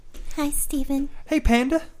Hi, Steven. Hey,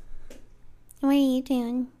 Panda. What are you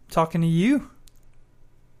doing? Talking to you.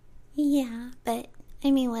 Yeah, but,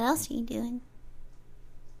 I mean, what else are you doing?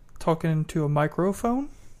 Talking to a microphone.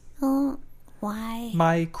 Oh, why?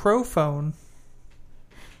 Microphone.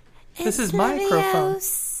 This is microphone.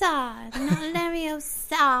 Leviosa, not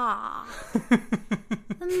Leviosa.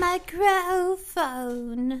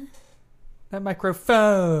 Microphone. That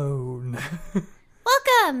microphone.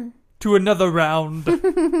 Welcome to another round.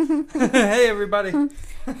 Hey, everybody.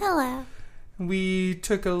 Hello. We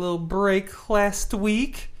took a little break last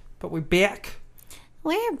week, but we're back.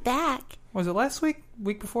 We're back. Was it last week?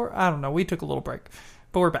 Week before? I don't know. We took a little break,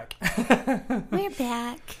 but we're back. We're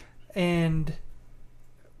back. And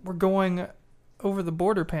we're going over the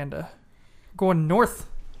border, Panda. Going north.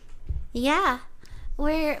 Yeah.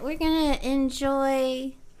 We're gonna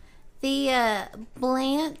enjoy the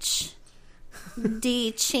Blanche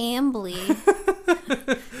de Chambly.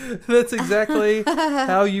 That's exactly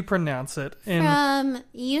how you pronounce it. And from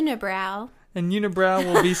Unibroue. And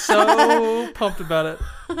Unibroue will be so pumped about it.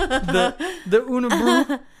 The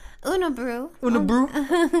Unibroue. Unibroue.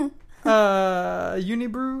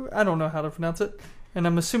 I don't know how to pronounce it. And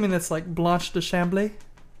I'm assuming that's like Blanche de Chambly.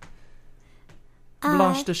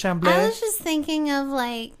 Blanche de Chambly. I was just thinking of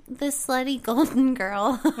like the slutty golden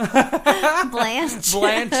girl. Blanche.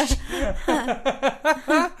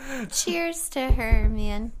 Cheers to her,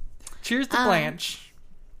 man. Cheers to Blanche.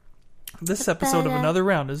 This episode of Another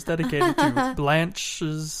Round is dedicated to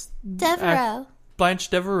Blanche's... Devereaux.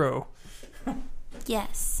 Blanche Devereaux.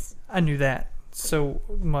 Yes. I knew that so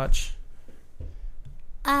much.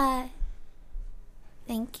 Thank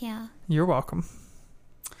you. You're welcome.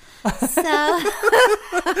 So...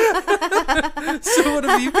 So what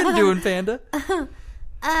have you been doing, Panda?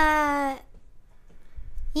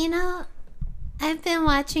 You know, I've been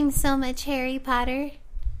watching so much Harry Potter.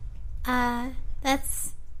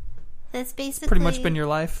 That's basically... Pretty much been your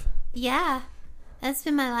life? Yeah. That's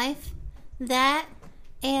been my life. That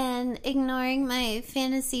and ignoring my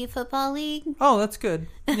fantasy football league. Oh, that's good.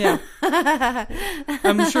 Yeah.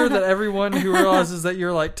 I'm sure that everyone who realizes that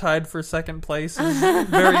you're like tied for second place is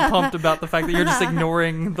very pumped about the fact that you're just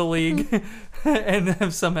ignoring the league and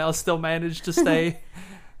have somehow still managed to stay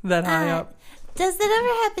that high up. Does it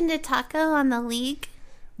ever happen to Taco on the league?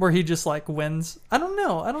 Where he just like wins? I don't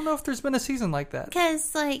know. I don't know if there's been a season like that.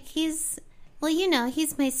 Because like he's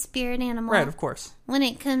my spirit animal. Right, of course. When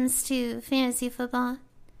it comes to fantasy football.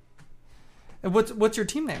 And what's your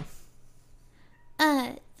team name?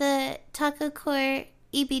 The Taco Court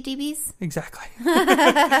EBDBs. Exactly.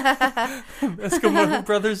 Eskimo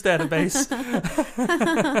Brothers Database.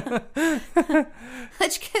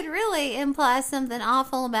 Which could really imply something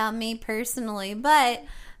awful about me personally, but...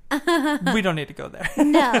 we don't need to go there.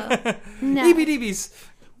 No. EBDBs.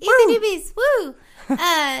 EBDBs, woo!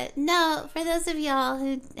 No, for those of y'all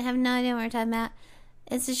who have no idea what we're talking about,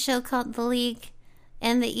 it's a show called The League,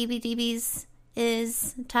 and the EBDBs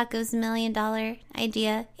is Taco's $1 million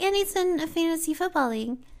idea, and he's in a fantasy football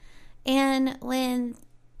league. And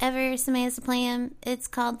whenever somebody has to play him, it's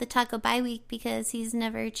called the Taco Bye Week because he's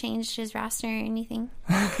never changed his roster or anything.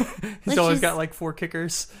 He's always got like 4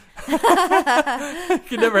 kickers. You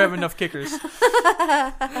can never have enough kickers.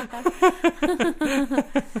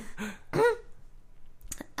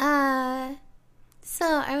 So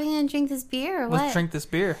are we gonna drink this beer or what? Let's drink this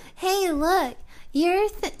beer. Hey, look, you're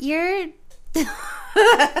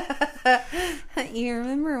you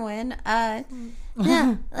remember when?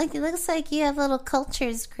 No, like it looks like you have little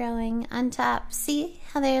cultures growing on top. See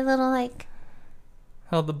how they're little like.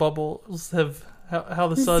 How the bubbles have, how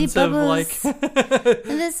the suds have like.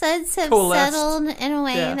 The suds have coalesced. settled in a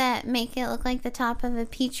way that make it look like the top of a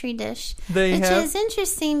petri dish, Which is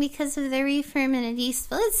interesting because of the re-fermented yeast.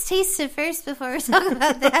 But let's taste it first before we talk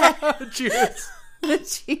about that. Cheers.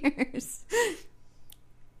 Cheers.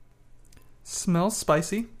 Smells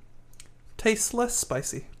spicy. Tastes less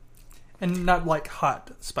spicy. And not like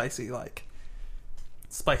hot spicy, like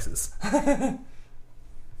spices.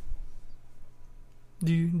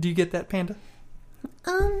 Do you get that, Panda?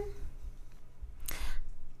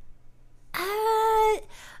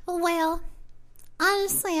 Well,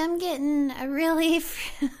 honestly, I'm getting a really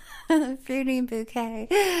fruity bouquet.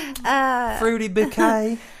 Fruity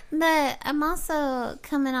bouquet. But I'm also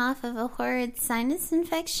coming off of a horrid sinus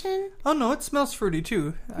infection. Oh no, it smells fruity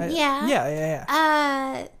too.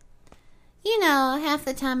 Yeah. You know, half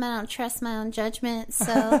the time I don't trust my own judgment,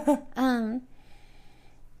 so,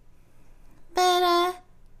 but,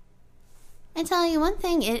 I tell you one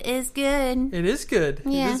thing, it is good. It is good.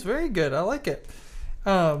 Yeah. It is very good. I like it.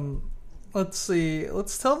 let's see.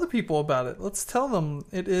 Let's tell the people about it. Let's tell them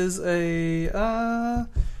it is a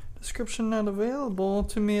description not available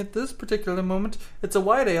to me at this particular moment. It's a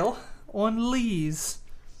white ale on lees.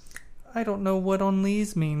 I don't know what on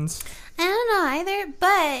lees means. I don't know either,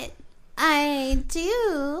 but I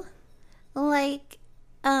do like.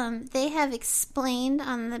 They have explained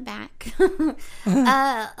on the back.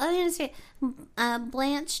 Let me just say,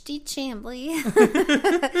 Blanche de Chambly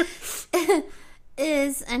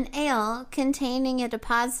is an ale containing a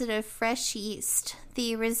deposit of fresh yeast,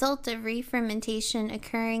 the result of re-fermentation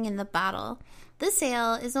occurring in the bottle. This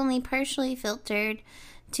ale is only partially filtered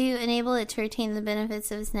to enable it to retain the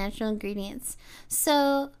benefits of its natural ingredients.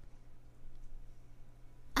 So,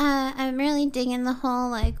 I'm really digging the whole,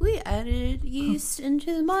 like, we added yeast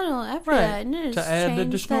into the bottle after that. And it to add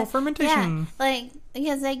additional fermentation. Yeah, like,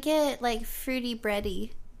 because I get, like, fruity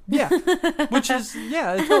bready. Yeah, which is,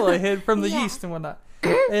 I totally hid from the yeast and whatnot.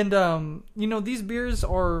 And, these beers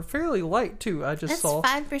are fairly light, too. I just saw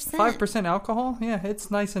 5%. 5% alcohol. Yeah, it's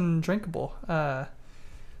nice and drinkable. Let's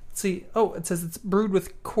see. Oh, it says it's brewed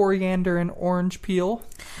with coriander and orange peel.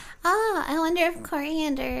 Oh, I wonder if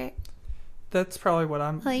coriander... That's probably what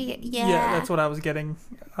I'm... Yeah, that's what I was getting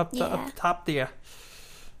up the top there.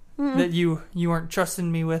 That you weren't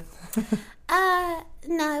trusting me with.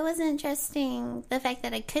 No, I wasn't trusting the fact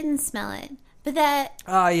that I couldn't smell it. But that...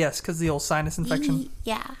 Yes, because the old sinus infection.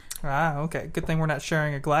 Yeah. Okay. Good thing we're not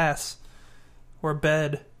sharing a glass. Or a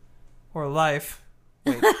bed. Or a life.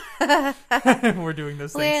 Wait. We're doing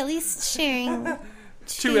those things. We're at least sharing...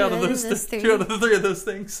 two out of the three of those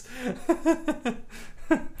things.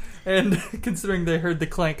 And considering they heard the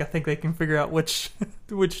clank, I think they can figure out which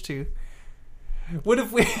two. What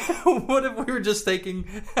if we were just taking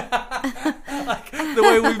like the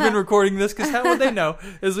way we've been recording this? Because how would they know?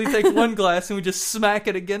 Is we take one glass and we just smack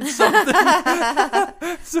it against something,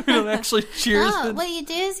 so we don't actually cheers. Oh, what you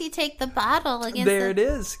do is you take the bottle against. There it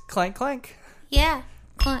is, clank clank. Yeah,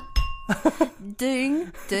 clank.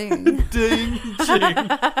 Ding ding ding ding.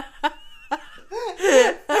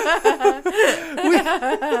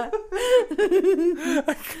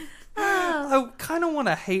 I kind of want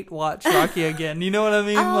to hate watch Rocky again. You know what I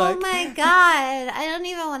mean? Oh my god! I don't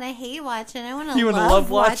even want to hate watch it. I want to love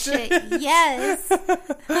watch it. Yes.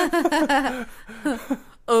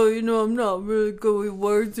 Oh, I'm not really good with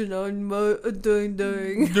words, and I'm ding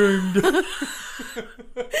ding ding ding.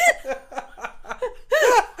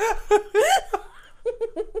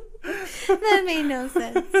 That made no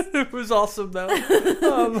sense. It was awesome, though.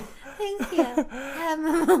 Thank you. Have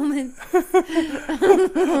a moment.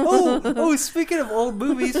 Speaking of old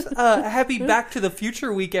movies, happy Back to the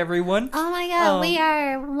Future week, everyone. Oh my god, we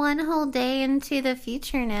are one whole day into the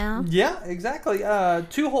future now. Yeah, exactly.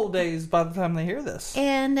 2 whole days by the time they hear this.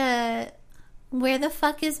 And where the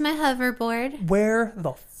fuck is my hoverboard? Where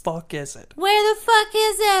the fuck is it? Where the fuck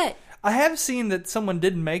is it? I have seen that someone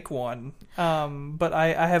did make one, but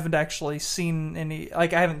I haven't actually seen any.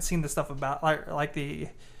 Like, I haven't seen the stuff about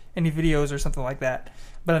any videos or something like that.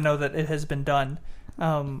 But I know that it has been done.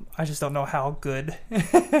 I just don't know how good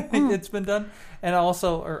it's been done, and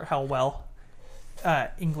also or how well.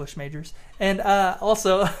 English majors, and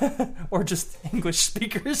also, or just English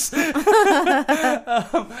speakers.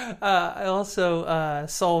 I also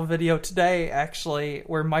saw a video today, actually,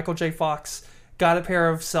 where Michael J. Fox got a pair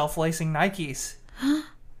of self-lacing Nikes.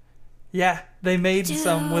 Yeah, they made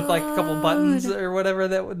some with like a couple buttons or whatever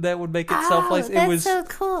that would make it self-lacing. It was so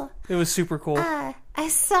cool. It was super cool. I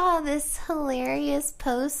saw this hilarious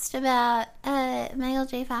post about Michael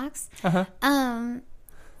J. Fox.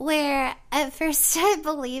 Where at first I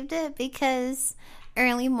believed it because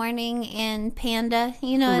early morning and Panda,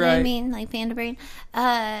 you know what I mean? Like Panda Brain.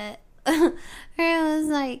 Where it was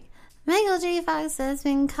like, Michael J. Fox has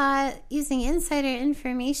been caught using insider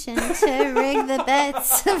information to rig the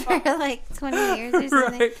bets for like 20 years or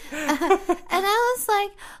something. Right. And I was like,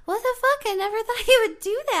 what the fuck? I never thought he would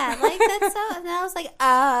do that. Like, that's so... And I was like,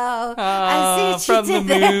 I see what you did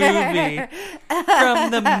there. From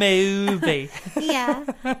the movie. Yeah.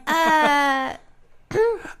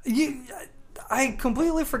 I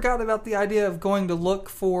completely forgot about the idea of going to look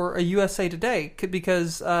for a USA Today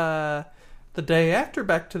because... the day after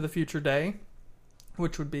Back to the Future Day,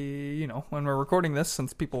 which would be, when we're recording this,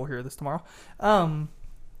 since people will hear this tomorrow,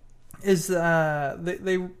 is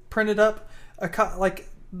they printed up like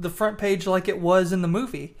the front page like it was in the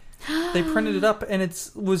movie. They printed it up and it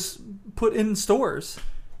was put in stores.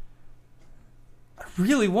 I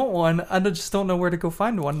really want one. I just don't know where to go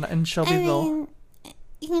find one in Shelbyville. I mean,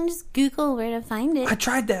 you can just Google where to find it. I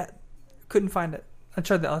tried that. Couldn't find it. I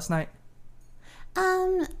tried that last night.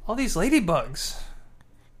 All these ladybugs.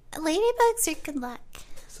 Ladybugs are good luck.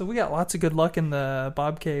 So we got lots of good luck in the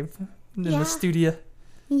Bobcave, in the studio.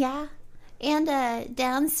 Yeah. And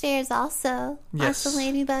downstairs also. Yes. Lots of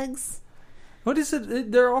ladybugs. What is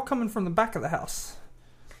it? They're all coming from the back of the house.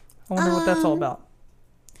 I wonder what that's all about.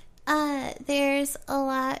 There's a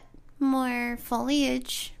lot more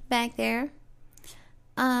foliage back there.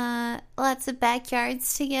 Lots of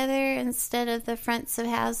backyards together instead of the fronts of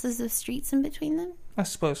houses with streets in between them. I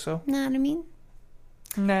suppose so. Know what I mean?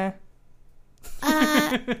 Nah.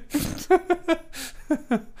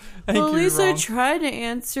 Well, at least I tried to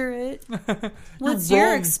answer it. What's You're your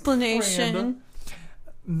wrong, explanation? Miranda.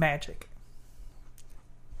 Magic.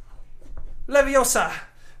 Leviosa!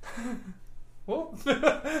 Whoa.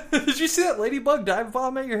 Did you see that ladybug dive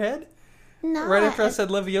bomb at your head? No. Right after I said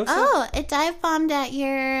Leviosa? Oh, it dive bombed at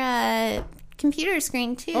your computer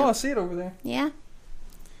screen too. Oh, I see it over there. Yeah.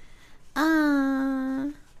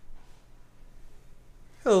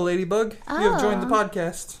 Hello, Ladybug. Oh. You have joined the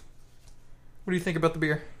podcast. What do you think about the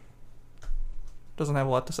beer? Doesn't have a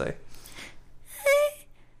lot to say. I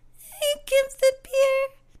give the beer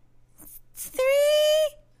 3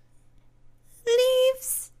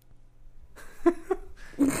 leaves.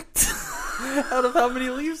 Out of how many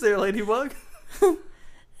leaves there, Ladybug? How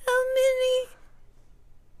many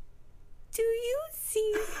do you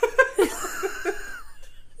see?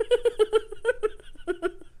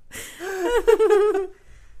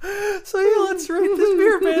 So yeah, let's rate this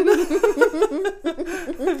beer, man.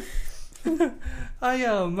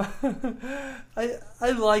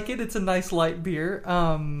 I like it. It's a nice light beer.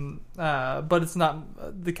 But it's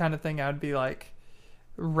not the kind of thing I would be like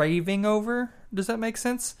raving over. Does that make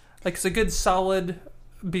sense? Like, it's a good solid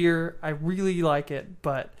beer. I really like it,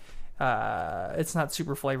 but it's not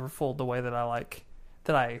super flavorful the way that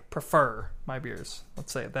I prefer my beers.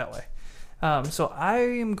 Let's say it that way. So I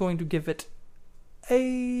am going to give it a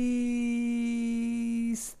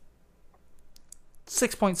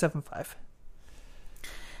 6.75.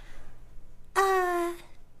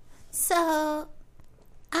 So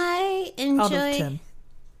I enjoy. Out of 10.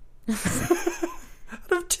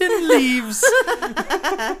 Out of 10 leaves.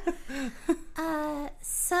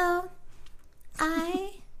 So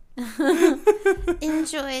I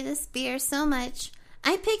enjoy this beer so much.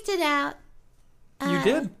 I picked it out. You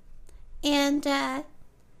did? And,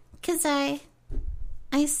 because I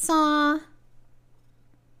saw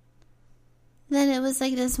that it was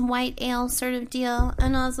like this white ale sort of deal,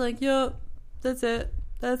 and I was like, yep, that's it.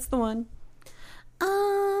 That's the one.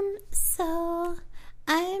 So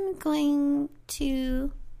I'm going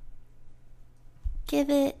to give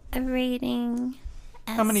it a rating.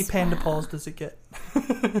 How many panda paws does it get?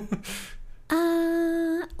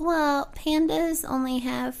 Well, pandas only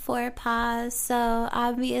have 4 paws, so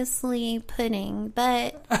obviously pudding,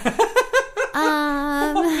 but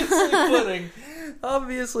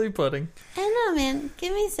Obviously pudding. I know, man.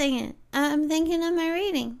 Give me a second. I'm thinking of my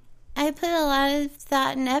rating. I put a lot of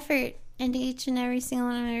thought and effort into each and every single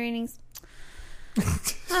one of my ratings.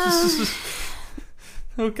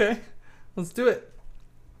 Okay, let's do it.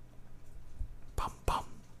 Bum bum.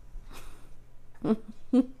 Bum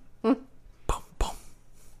bum.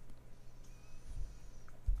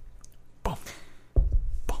 Bum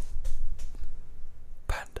bum.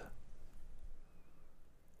 Panda,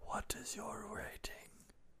 what is your rating?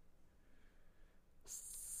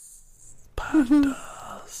 Pandas.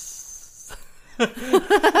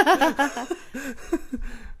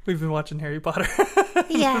 We've been watching Harry Potter.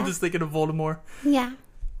 Yeah. I'm just thinking of Voldemort. Yeah.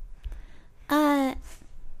 I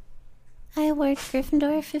award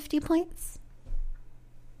Gryffindor 50 points.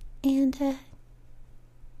 And,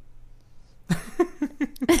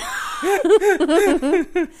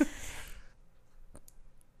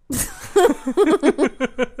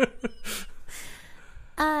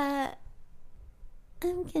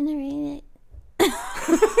 I'm gonna rate it.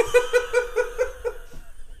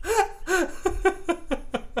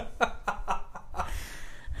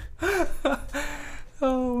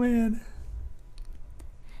 Oh, man.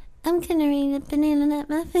 I'm gonna rate it banana nut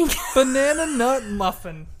muffin. Banana nut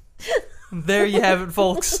muffin. There you have it,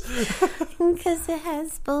 folks. Because it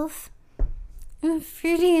has both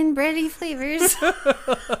fruity and bready flavors. And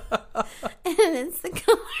it's the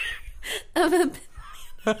color of a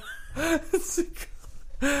banana.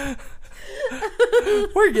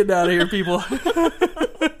 We're getting out of here, people.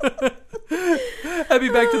 Happy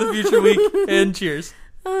Back to the Future week, and cheers.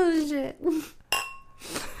 Oh, shit.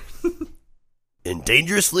 and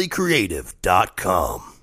dangerouslycreative.com